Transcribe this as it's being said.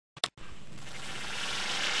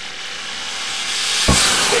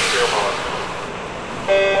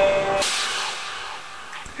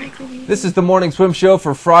This is the Morning Swim Show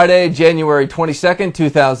for Friday, January 22nd,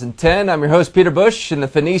 2010. I'm your host, Peter Bush. In the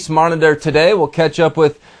Finis Monitor today, we'll catch up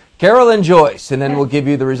with Kara Lynn Joyce, and then we'll give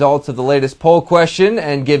you the results of the latest poll question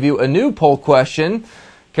and give you a new poll question.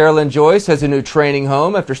 Kara Lynn Joyce has a new training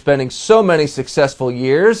home after spending so many successful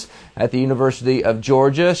years at the University of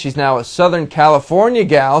Georgia. She's now a Southern California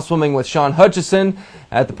gal swimming with Sean Hutchison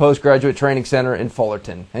at the Postgraduate Training Center in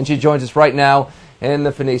Fullerton. And she joins us right now in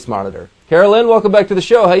the Finis Monitor. Kara Lynn, welcome back to the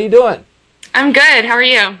show. How you doing? I'm good. How are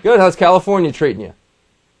you? Good. How's California treating you?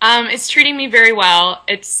 It's treating me very well.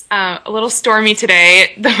 It's a little stormy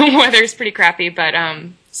today. The weather's pretty crappy, but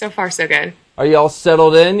so far so good. Are you all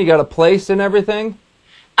settled in? You got a place and everything?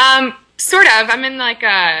 Sort of. I'm in like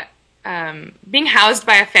being housed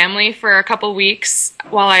by a family for a couple weeks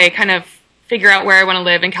while I kind of figure out where I want to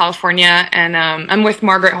live in California, and I'm with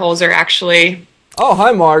Margaret Holzer, actually. Oh,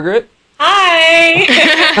 hi, Margaret. Hi!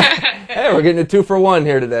 Hey, we're getting a 2-for-1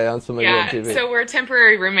 here today on Something Good TV. So we're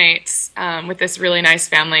temporary roommates with this really nice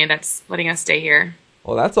family that's letting us stay here.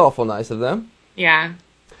 Well, that's awful nice of them. Yeah.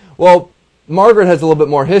 Well, Margaret has a little bit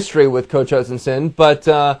more history with Coach Hutchinson, but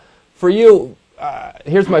for you,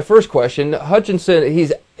 here's my first question. Hutchinson,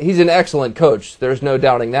 he's an excellent coach. There's no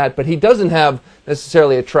doubting that, but he doesn't have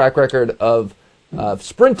necessarily a track record of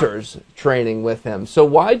sprinters training with him. So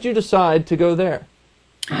why'd you decide to go there?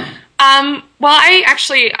 Well,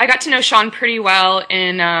 I got to know Sean pretty well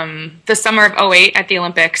in the summer of '08 at the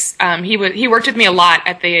Olympics. He worked with me a lot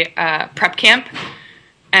at the prep camp,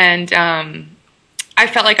 and I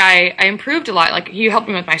felt like I improved a lot. Like, he helped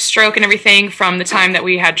me with my stroke and everything from the time that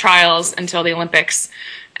we had trials until the Olympics.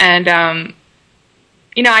 And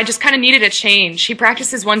you know, I just kind of needed a change. He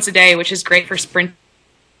practices once a day, which is great for sprint,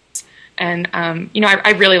 and you know,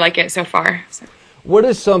 I really like it so far. So. What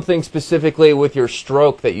is something specifically with your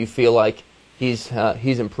stroke that you feel like he's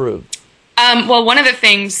improved? Well, one of the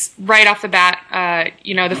things right off the bat,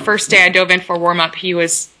 you know, the first day I dove in for warm-up, he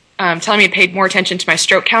was telling me to pay more attention to my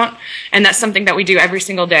stroke count, and that's something that we do every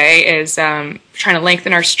single day is trying to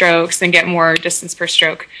lengthen our strokes and get more distance per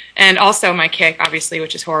stroke. And also my kick, obviously,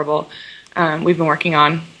 which is horrible, we've been working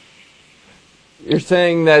on. You're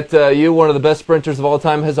saying that you, one of the best sprinters of all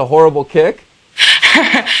time, has a horrible kick?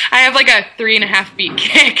 I have like a 3.5 beat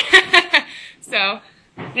kick, so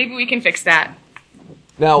maybe we can fix that.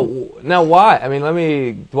 Now why? I mean, let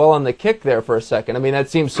me dwell on the kick there for a second. I mean, that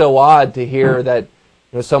seems so odd to hear that, you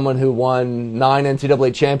know, someone who won 9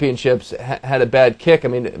 NCAA championships had a bad kick. I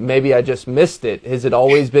mean, maybe I just missed it. Has it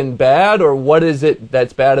always been bad, or what is it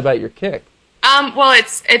that's bad about your kick? Well,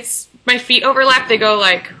 it's my feet overlap. They go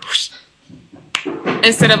like whoosh,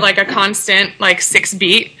 instead of like a constant like 6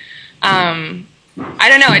 beat. I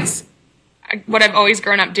don't know, it's what I've always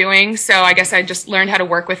grown up doing, so I guess I just learned how to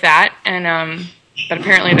work with that, and but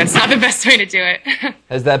apparently that's not the best way to do it.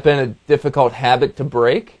 Has that been a difficult habit to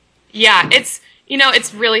break? Yeah, you know,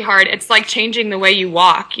 it's really hard. It's like changing the way you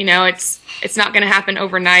walk, you know, it's not going to happen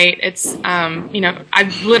overnight. It's, you know,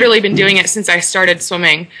 I've literally been doing it since I started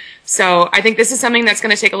swimming, so I think this is something that's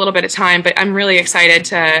going to take a little bit of time, but I'm really excited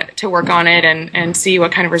to work on it and see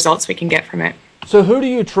what kind of results we can get from it. So who do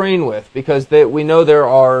you train with? Because we know there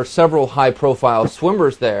are several high-profile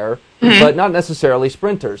swimmers there, but not necessarily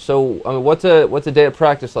sprinters. So I mean, what's a day of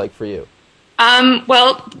practice like for you?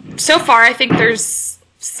 Well, so far I think there's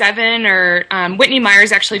 7, or Whitney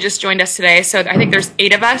Myers actually just joined us today, so I think there's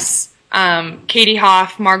 8 of us. Katie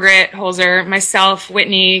Hoff, Margaret Holzer, myself,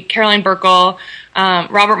 Whitney, Caroline Burkle,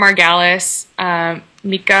 Robert Margalis,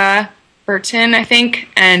 Mika Burton, I think,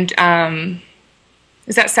 and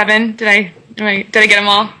is that 7? Did I get them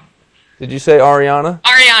all? Did you say Ariana?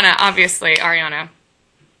 Ariana, obviously, Ariana.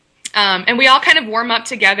 And we all kind of warm up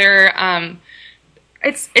together.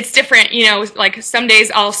 It's different, you know, like some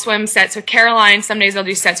days I'll swim sets with Caroline, some days I'll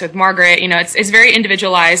do sets with Margaret. You know, it's very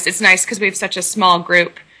individualized. It's nice because we have such a small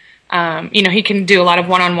group. You know, he can do a lot of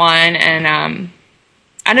one-on-one, and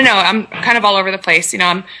I don't know, I'm kind of all over the place. You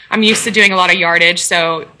know, I'm used to doing a lot of yardage,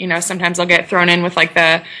 so, you know, sometimes I'll get thrown in with like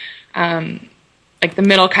the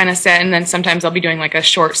middle kind of set, and then sometimes I'll be doing like a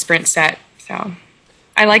short sprint set. So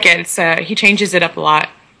I like it. He changes it up a lot.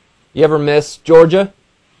 You ever miss Georgia?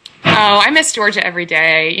 Oh, I miss Georgia every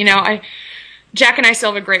day. You know, Jack and I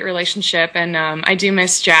still have a great relationship, and I do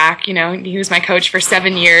miss Jack. You know, he was my coach for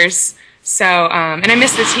 7 years. So, and I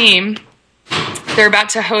miss the team. They're about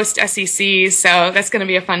to host SEC, so that's going to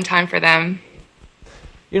be a fun time for them.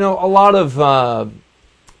 You know, a lot of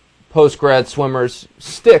post-grad swimmers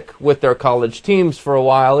stick with their college teams for a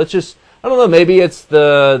while. It's just, I don't know, maybe it's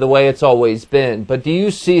the way it's always been. But do you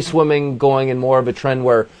see swimming going in more of a trend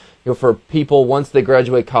where, you know, for people once they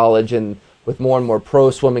graduate college and with more and more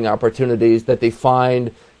pro swimming opportunities, that they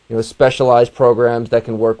find, you specialized programs that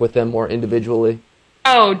can work with them more individually?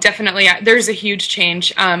 Oh, definitely. There's a huge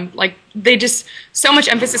change. They just so much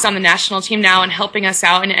emphasis on the national team now and helping us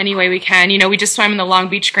out in any way we can. We just swam in the Long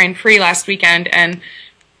Beach Grand Prix last weekend, and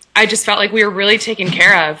I just felt like we were really taken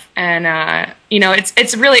care of. And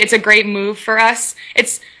it's a great move for us.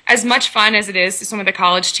 It's as much fun as it is to swim with the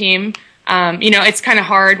college team. It's kind of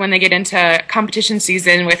hard when they get into competition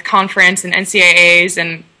season with conference and NCAAs,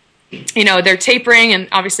 and they're tapering, and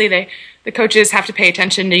obviously the coaches have to pay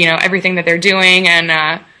attention to everything that they're doing,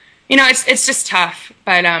 and it's just tough.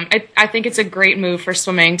 But I think it's a great move for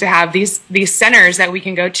swimming to have these centers that we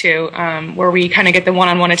can go to, where we kind of get the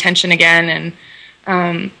one-on-one attention again. And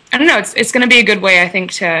I don't know, it's going to be a good way, I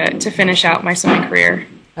think, to finish out my swimming career.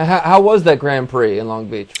 How was that Grand Prix in Long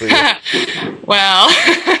Beach for you? Well,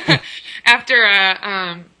 after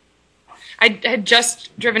I had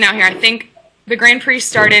just driven out here, I think the Grand Prix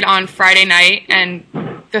started on Friday night, and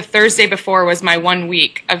the Thursday before was my 1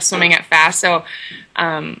 week of swimming at fast. So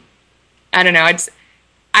I don't know.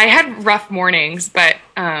 I had rough mornings, but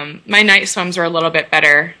my night swims were a little bit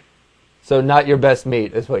better. So not your best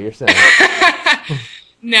meet is what you're saying.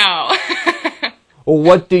 No. Well,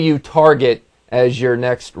 what do you target as your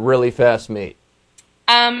next really fast meet?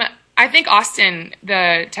 I think Austin,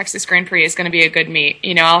 the Texas Grand Prix, is going to be a good meet.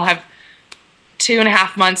 I'll have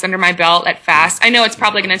 2.5 months under my belt at fast. I know it's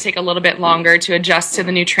probably going to take a little bit longer to adjust to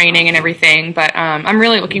the new training and everything, but I'm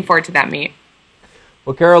really looking forward to that meet.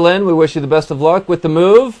 Well, Kara Lynn, we wish you the best of luck with the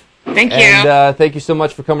move. Thank you. And thank you so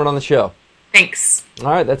much for coming on the show. Thanks. All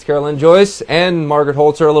right, that's Kara Lynn Joyce and Margaret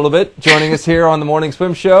Holzer a little bit joining us here on the Morning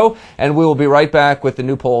Swim Show, and we will be right back with the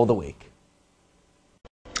new poll of the week.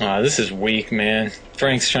 This is weak, man.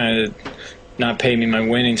 Frank's trying to not pay me my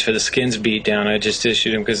winnings for the skins beat down I just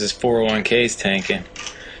issued him because his 401k's tanking.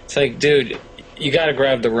 It's like, dude, you got to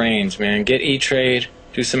grab the reins, man. Get E-Trade,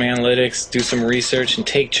 do some analytics, do some research, and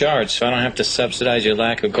take charge so I don't have to subsidize your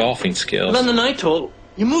lack of golfing skills. But on the night total,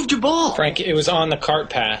 you moved your ball. Frank, it was on the cart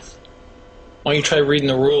path. Why don't you try reading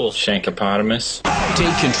the rules, Shankopotamus?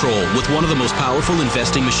 Take control with one of the most powerful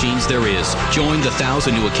investing machines there is. Join the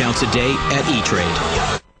 1,000 new accounts a day at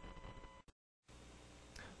E-Trade.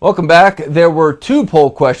 Welcome back. There were 2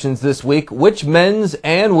 poll questions this week. Which men's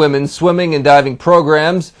and women's swimming and diving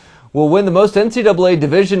programs will win the most NCAA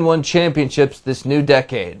Division I championships this new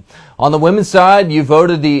decade? On the women's side, you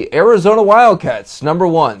voted the Arizona Wildcats, number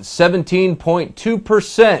 1,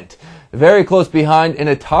 17.2%. Very close behind, in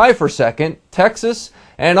a tie for second, Texas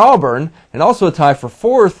and Auburn, and also a tie for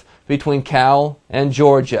fourth between Cal and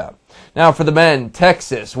Georgia. Now for the men,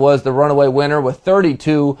 Texas was the runaway winner with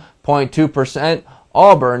 32.2%.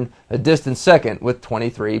 Auburn, a distant second with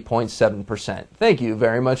 23.7%. Thank you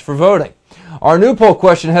very much for voting. Our new poll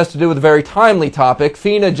question has to do with a very timely topic.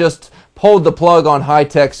 FINA just pulled the plug on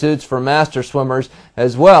high-tech suits for master swimmers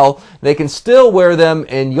as well. They can still wear them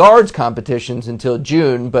in yards competitions until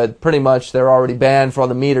June, but pretty much they're already banned for all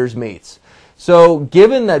the meters meets. So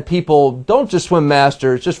given that people don't just swim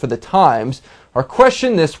masters just for the times, our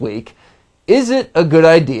question this week: is it a good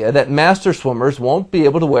idea that master swimmers won't be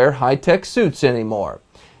able to wear high-tech suits anymore?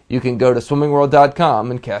 You can go to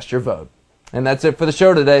swimmingworld.com and cast your vote. And that's it for the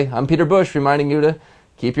show today. I'm Peter Bush, reminding you to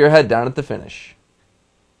keep your head down at the finish.